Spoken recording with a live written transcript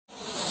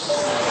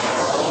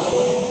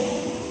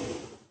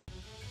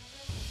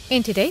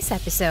In today's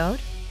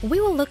episode,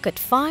 we will look at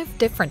 5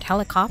 different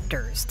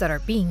helicopters that are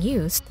being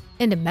used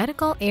in the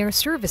medical air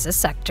services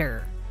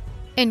sector.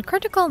 In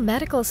critical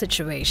medical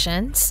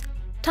situations,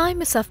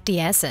 time is of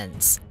the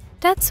essence.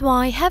 That's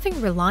why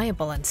having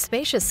reliable and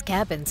spacious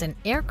cabins in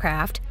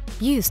aircraft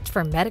used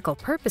for medical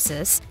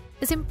purposes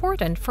is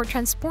important for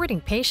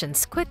transporting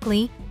patients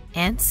quickly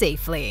and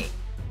safely.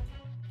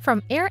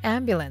 From air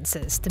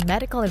ambulances to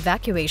medical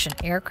evacuation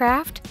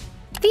aircraft,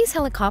 these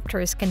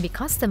helicopters can be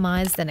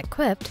customized and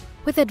equipped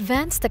with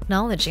advanced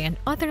technology and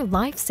other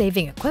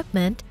life-saving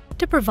equipment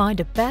to provide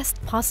the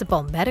best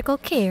possible medical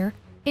care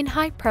in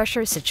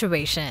high-pressure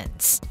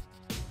situations.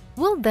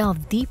 We'll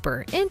delve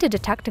deeper into the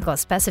technical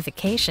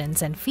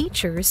specifications and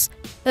features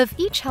of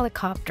each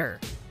helicopter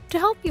to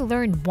help you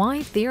learn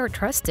why they are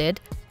trusted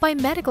by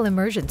medical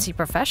emergency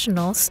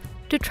professionals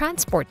to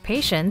transport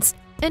patients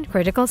in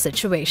critical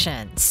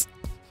situations.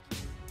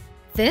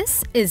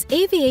 This is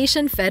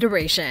Aviation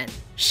Federation,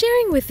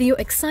 sharing with you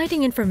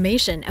exciting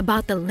information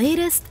about the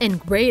latest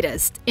and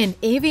greatest in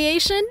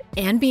aviation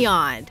and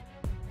beyond.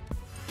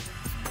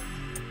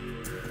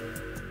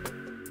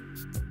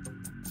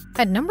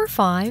 At number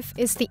 5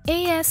 is the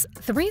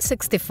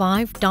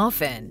AS365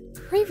 Dolphin,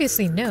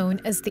 previously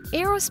known as the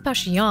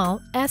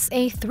Aerospatiale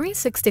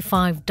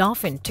SA365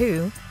 Dolphin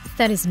 2,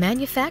 that is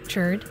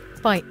manufactured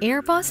by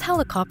Airbus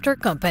Helicopter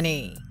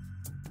Company.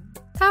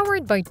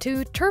 Powered by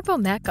 2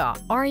 Turboméca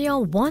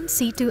Arriel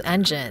 1C2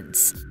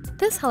 engines,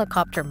 this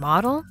helicopter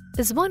model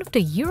is one of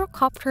the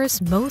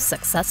EURcopter's most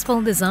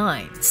successful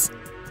designs.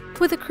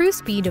 With a cruise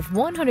speed of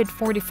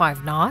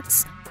 145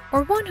 knots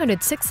or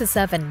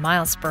 167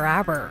 miles per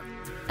hour,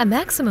 a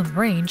maximum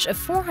range of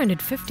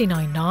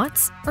 459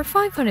 knots or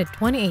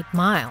 528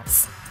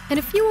 miles, and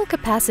a fuel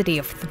capacity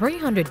of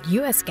 300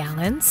 US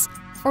gallons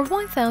or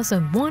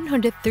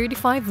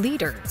 1,135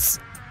 liters.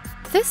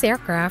 This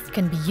aircraft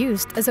can be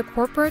used as a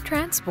corporate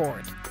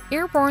transport,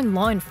 airborne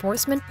law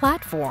enforcement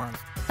platform,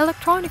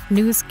 electronic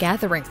news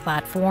gathering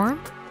platform,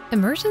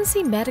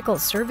 emergency medical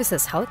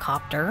services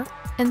helicopter,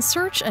 and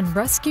search and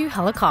rescue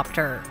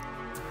helicopter.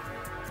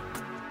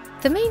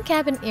 The main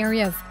cabin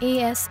area of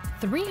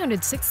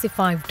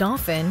AS365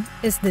 Dolphin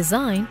is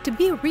designed to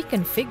be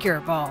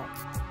reconfigurable,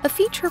 a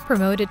feature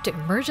promoted to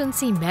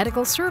emergency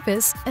medical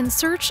service and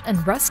search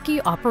and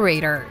rescue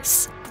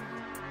operators.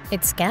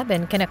 Its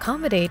cabin can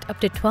accommodate up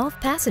to 12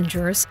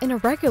 passengers in a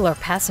regular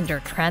passenger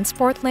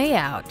transport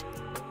layout,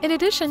 in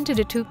addition to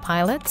the 2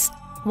 pilots,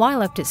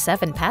 while up to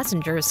 7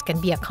 passengers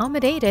can be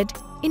accommodated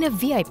in a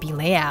VIP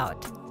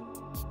layout.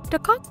 The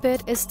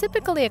cockpit is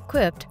typically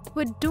equipped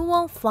with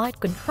dual flight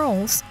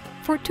controls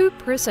for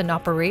 2-person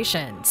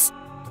operations,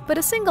 but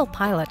a single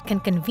pilot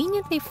can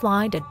conveniently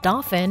fly the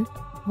Dolphin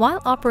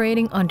while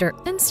operating under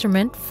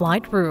instrument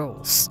flight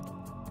rules.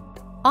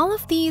 All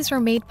of these are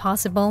made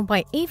possible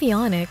by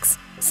avionics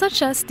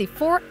such as the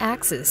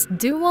 4-axis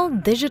dual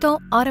digital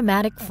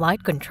automatic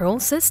flight control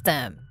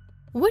system,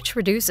 which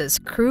reduces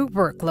crew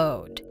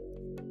workload.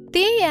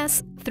 The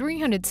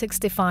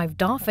AS365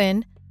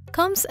 Dolphin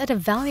comes at a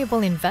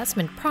valuable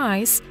investment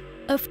price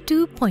of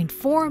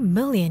 $2.4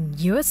 million.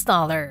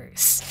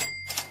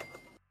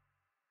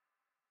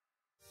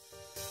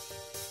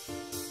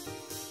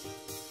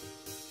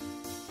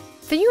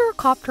 The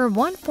EURcopter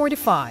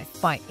 145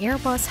 by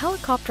Airbus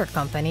Helicopter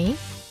Company,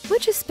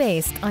 which is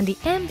based on the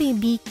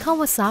MBB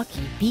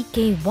Kawasaki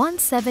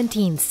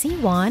BK17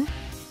 C1,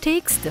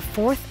 takes the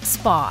 4th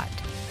spot.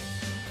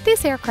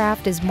 This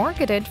aircraft is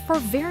marketed for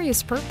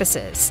various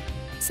purposes,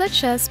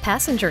 such as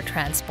passenger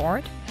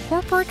transport,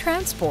 corporate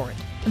transport,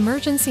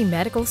 emergency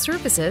medical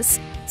services,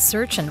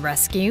 search and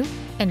rescue,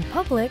 and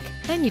public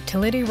and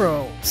utility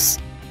roles.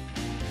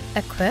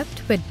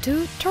 Equipped with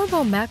 2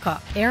 Turboméca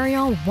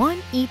Arriel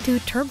 1E2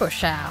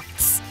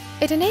 turboshafts,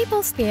 it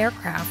enables the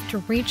aircraft to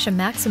reach a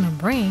maximum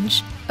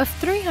range of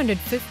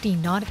 350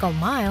 nautical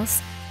miles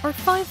or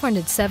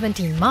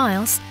 517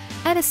 miles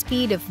at a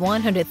speed of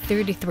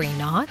 133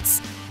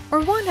 knots or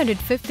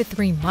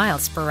 153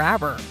 miles per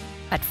hour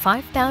at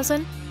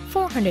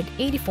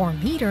 5,484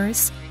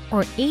 meters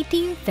or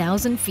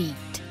 18,000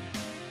 feet.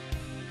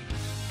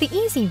 The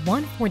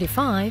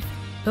EZ-145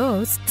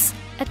 boasts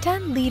a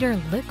 10-liter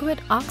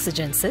liquid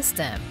oxygen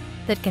system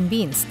that can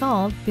be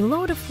installed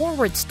below the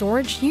forward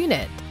storage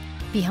unit,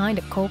 behind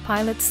a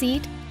co-pilot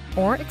seat,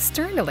 or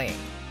externally.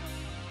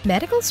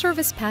 Medical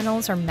service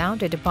panels are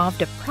mounted above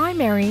the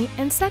primary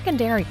and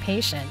secondary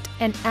patient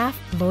and aft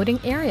loading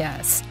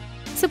areas,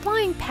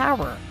 supplying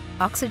power,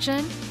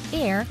 oxygen,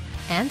 air,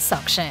 and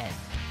suction.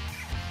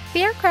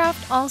 The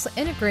aircraft also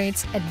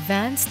integrates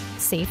advanced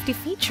safety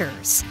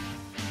features,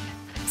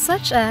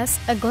 such as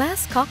a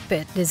glass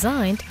cockpit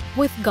designed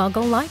with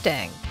goggle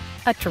lighting,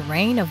 a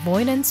terrain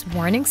avoidance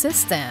warning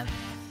system,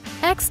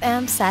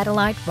 XM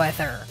satellite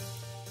weather,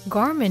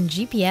 Garmin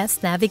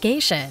GPS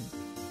navigation,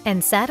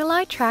 and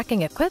satellite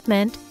tracking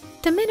equipment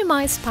to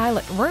minimize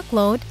pilot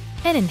workload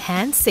and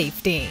enhance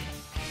safety.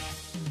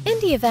 In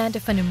the event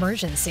of an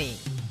emergency,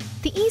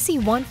 the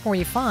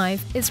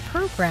EZ-145 is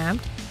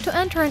programmed to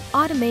enter an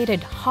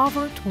automated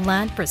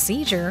hover-to-land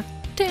procedure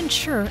to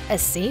ensure a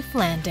safe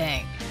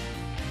landing.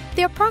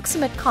 The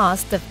approximate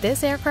cost of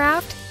this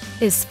aircraft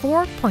is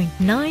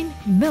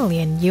 $4.9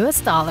 million.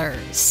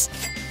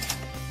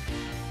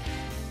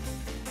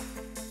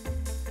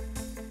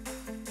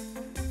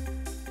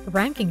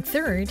 Ranking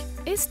third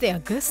is the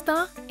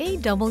Augusta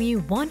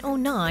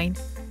AW109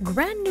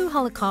 Grand New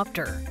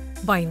Helicopter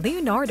by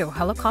Leonardo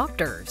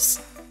Helicopters,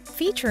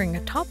 featuring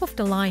a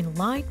top-of-the-line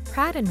light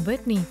Pratt &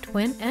 Whitney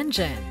twin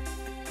engine.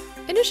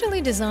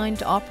 Initially designed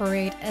to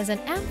operate as an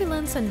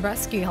ambulance and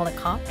rescue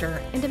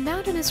helicopter in the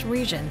mountainous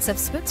regions of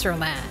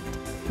Switzerland,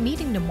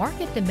 meeting the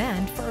market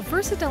demand for a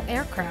versatile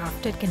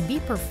aircraft that can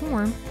be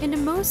performed in the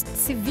most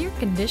severe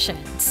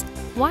conditions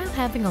while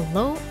having a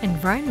low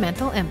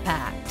environmental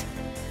impact.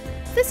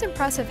 This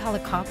impressive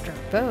helicopter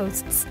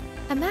boasts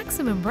a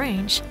maximum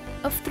range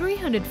of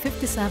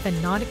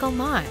 357 nautical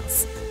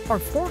miles, or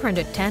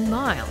 410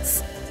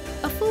 miles,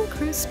 a full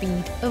cruise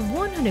speed of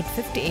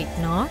 158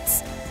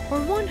 knots, or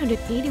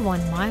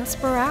 181 miles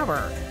per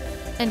hour,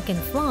 and can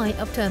fly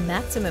up to a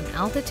maximum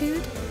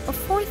altitude of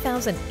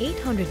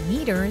 4,800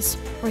 meters,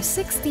 or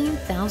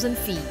 16,000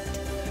 feet.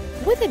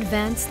 With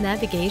advanced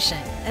navigation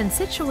and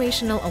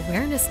situational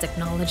awareness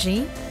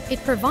technology,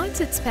 it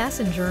provides its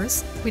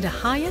passengers with the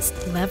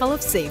highest level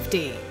of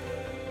safety.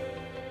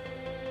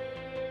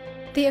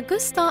 The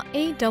Augusta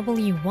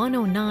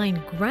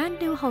AW109 Grand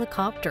New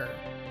Helicopter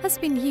has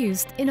been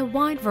used in a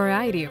wide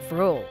variety of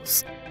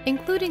roles,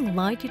 including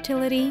light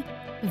utility,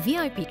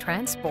 VIP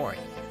transport,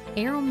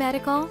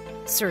 aeromedical,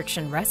 search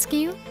and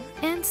rescue,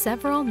 and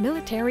several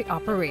military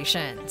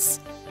operations.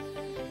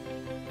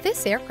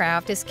 This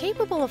aircraft is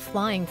capable of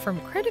flying from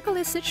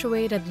critically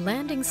situated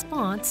landing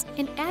spots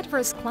in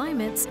adverse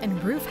climates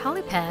and roof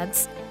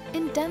helipads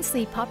in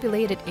densely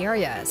populated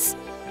areas,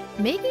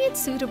 making it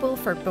suitable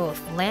for both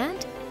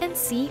land and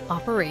sea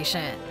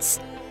operations.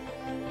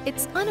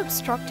 Its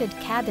unobstructed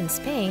cabin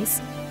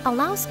space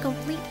allows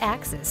complete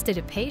access to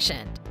the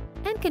patient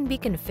and can be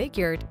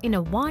configured in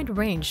a wide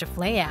range of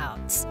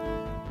layouts,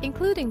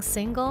 including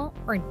single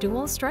or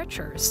dual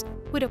stretchers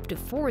with up to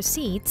 4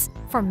 seats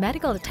for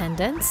medical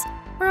attendants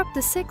or up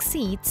to 6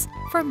 seats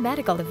for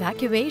medical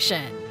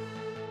evacuation.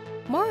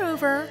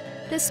 Moreover,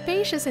 the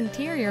spacious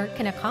interior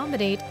can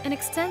accommodate an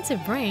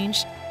extensive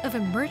range of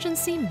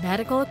emergency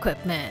medical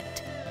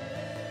equipment.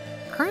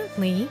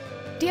 Currently,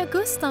 the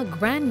Augusta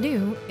Grand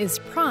New is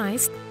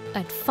priced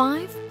at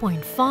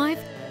 $5.5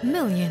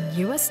 million.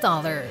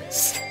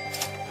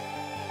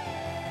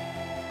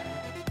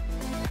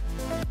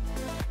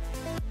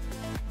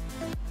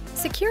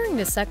 Securing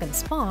the second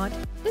spot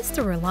is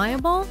the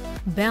reliable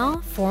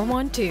Bell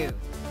 412.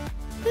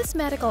 This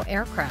medical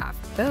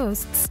aircraft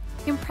boasts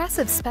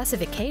impressive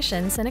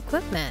specifications and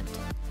equipment,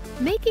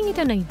 making it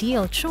an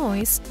ideal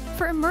choice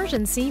for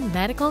emergency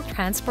medical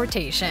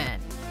transportation.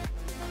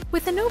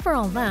 With an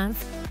overall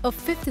length of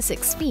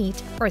 56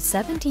 feet or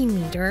 17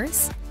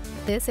 meters,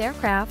 this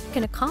aircraft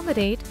can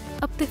accommodate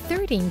up to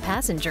 13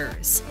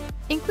 passengers,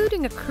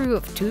 including a crew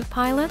of 2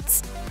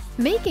 pilots,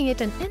 making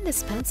it an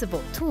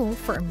indispensable tool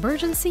for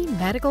emergency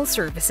medical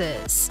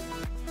services.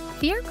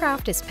 The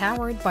aircraft is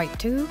powered by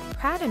 2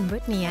 Pratt &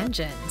 Whitney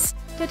engines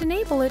that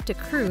enable it to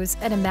cruise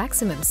at a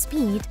maximum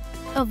speed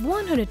of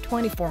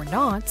 124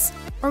 knots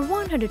or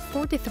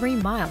 143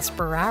 miles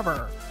per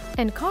hour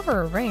and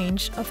cover a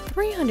range of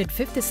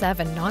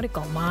 357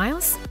 nautical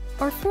miles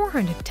or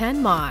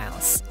 410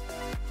 miles.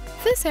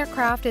 This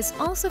aircraft is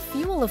also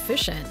fuel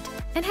efficient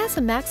and has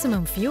a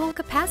maximum fuel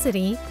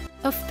capacity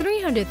of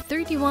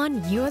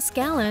 331 US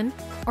gallon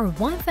or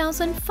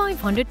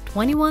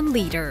 1,521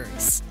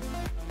 liters.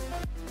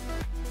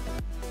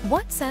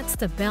 What sets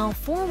the Bell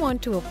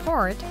 412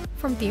 apart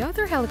from the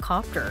other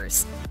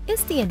helicopters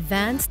is the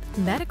advanced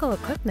medical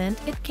equipment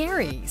it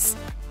carries.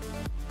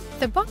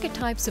 The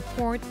bucket-type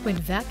support with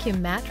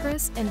vacuum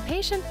mattress and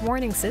patient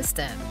warning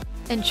system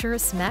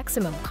ensures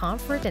maximum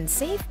comfort and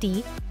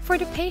safety for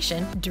the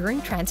patient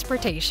during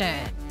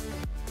transportation.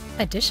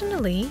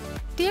 Additionally,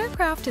 the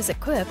aircraft is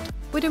equipped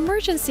with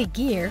emergency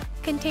gear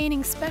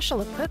containing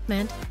special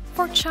equipment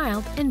for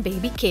child and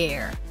baby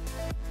care.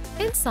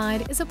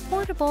 Inside is a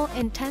portable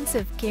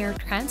intensive care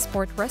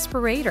transport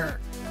respirator,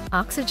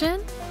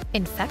 oxygen,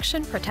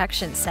 infection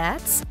protection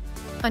sets,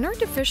 an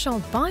artificial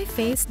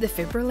biphase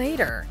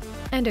defibrillator,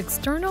 and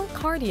external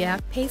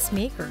cardiac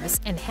pacemakers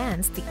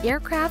enhance the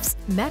aircraft's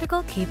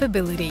medical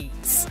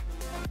capabilities.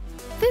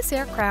 This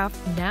aircraft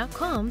now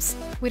comes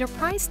with a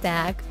price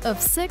tag of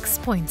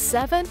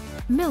 $6.7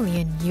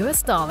 million.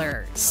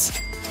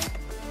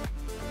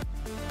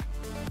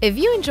 If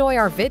you enjoy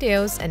our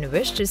videos and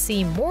wish to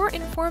see more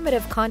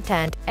informative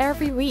content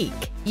every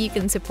week, you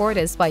can support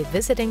us by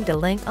visiting the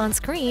link on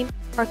screen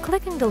or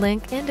clicking the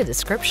link in the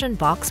description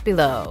box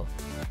below.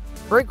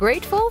 We're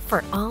grateful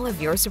for all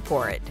of your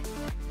support.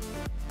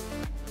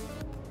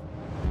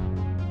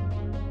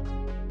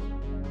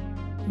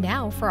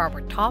 Now for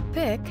our top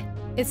pick,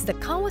 it's the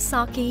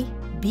Kawasaki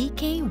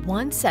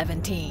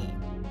BK17.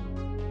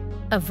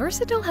 A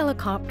versatile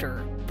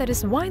helicopter that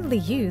is widely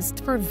used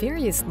for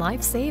various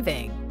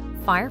life-saving,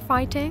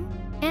 firefighting,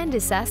 and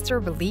disaster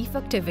relief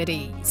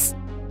activities.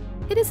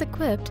 It is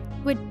equipped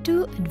with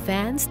 2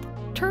 advanced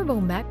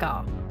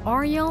Turboméca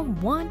Arriel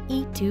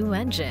 1E2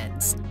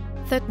 engines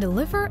that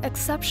deliver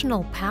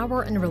exceptional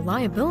power and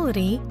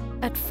reliability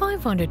at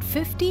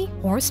 550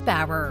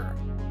 horsepower.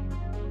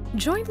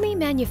 Jointly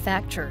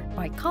manufactured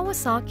by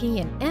Kawasaki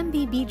and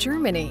MBB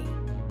Germany,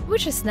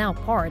 which is now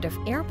part of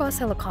Airbus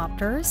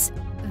Helicopters,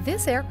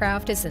 this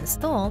aircraft is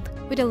installed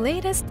with the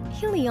latest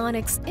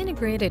Helionics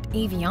integrated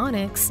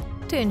avionics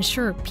to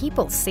ensure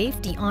people's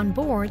safety on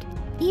board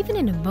even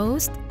in the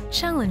most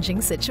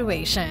challenging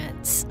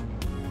situations.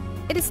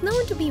 It is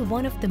known to be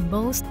one of the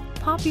most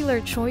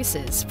popular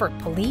choices for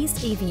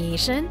police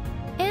aviation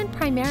and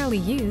primarily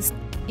used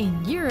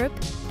in Europe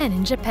and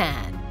in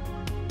Japan.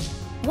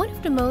 One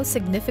of the most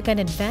significant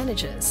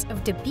advantages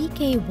of the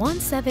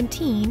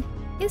BK17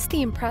 is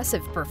the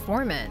impressive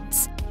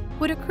performance,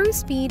 with a cruise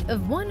speed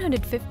of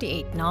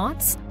 158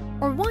 knots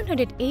or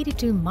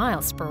 182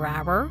 miles per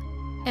hour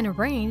and a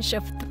range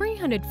of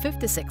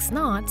 356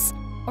 knots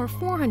or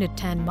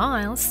 410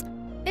 miles.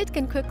 It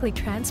can quickly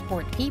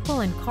transport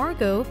people and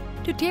cargo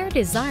to their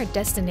desired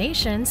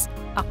destinations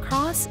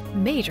across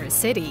major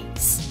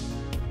cities.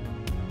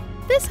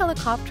 This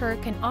helicopter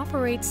can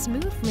operate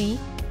smoothly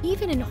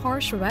even in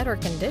harsh weather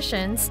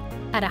conditions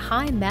at a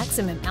high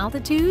maximum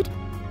altitude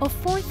of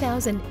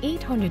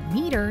 4,800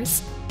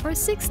 meters or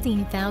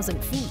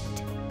 16,000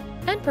 feet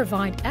and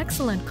provide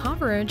excellent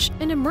coverage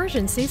in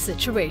emergency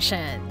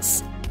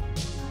situations.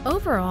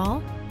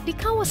 Overall, the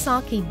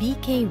Kawasaki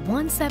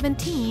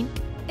BK17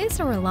 is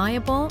a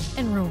reliable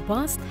and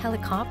robust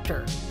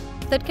helicopter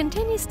that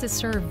continues to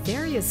serve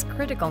various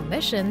critical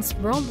missions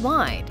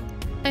worldwide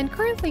and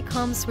currently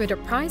comes with a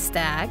price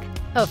tag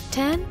of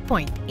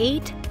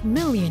 $10.8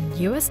 million.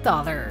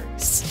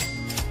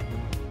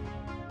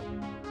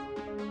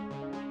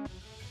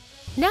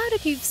 Now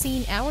that you've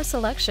seen our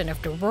selection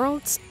of the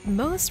world's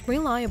most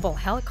reliable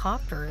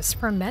helicopters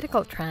for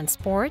medical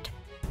transport,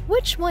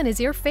 which one is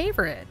your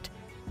favorite?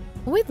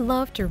 We'd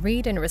love to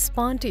read and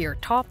respond to your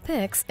top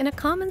picks in a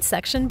comment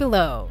section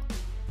below.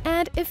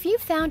 And if you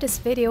found this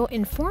video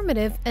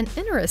informative and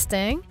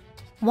interesting,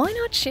 why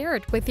not share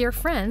it with your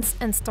friends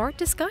and start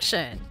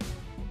discussion?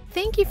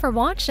 Thank you for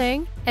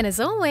watching, and as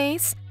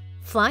always,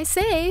 fly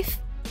safe!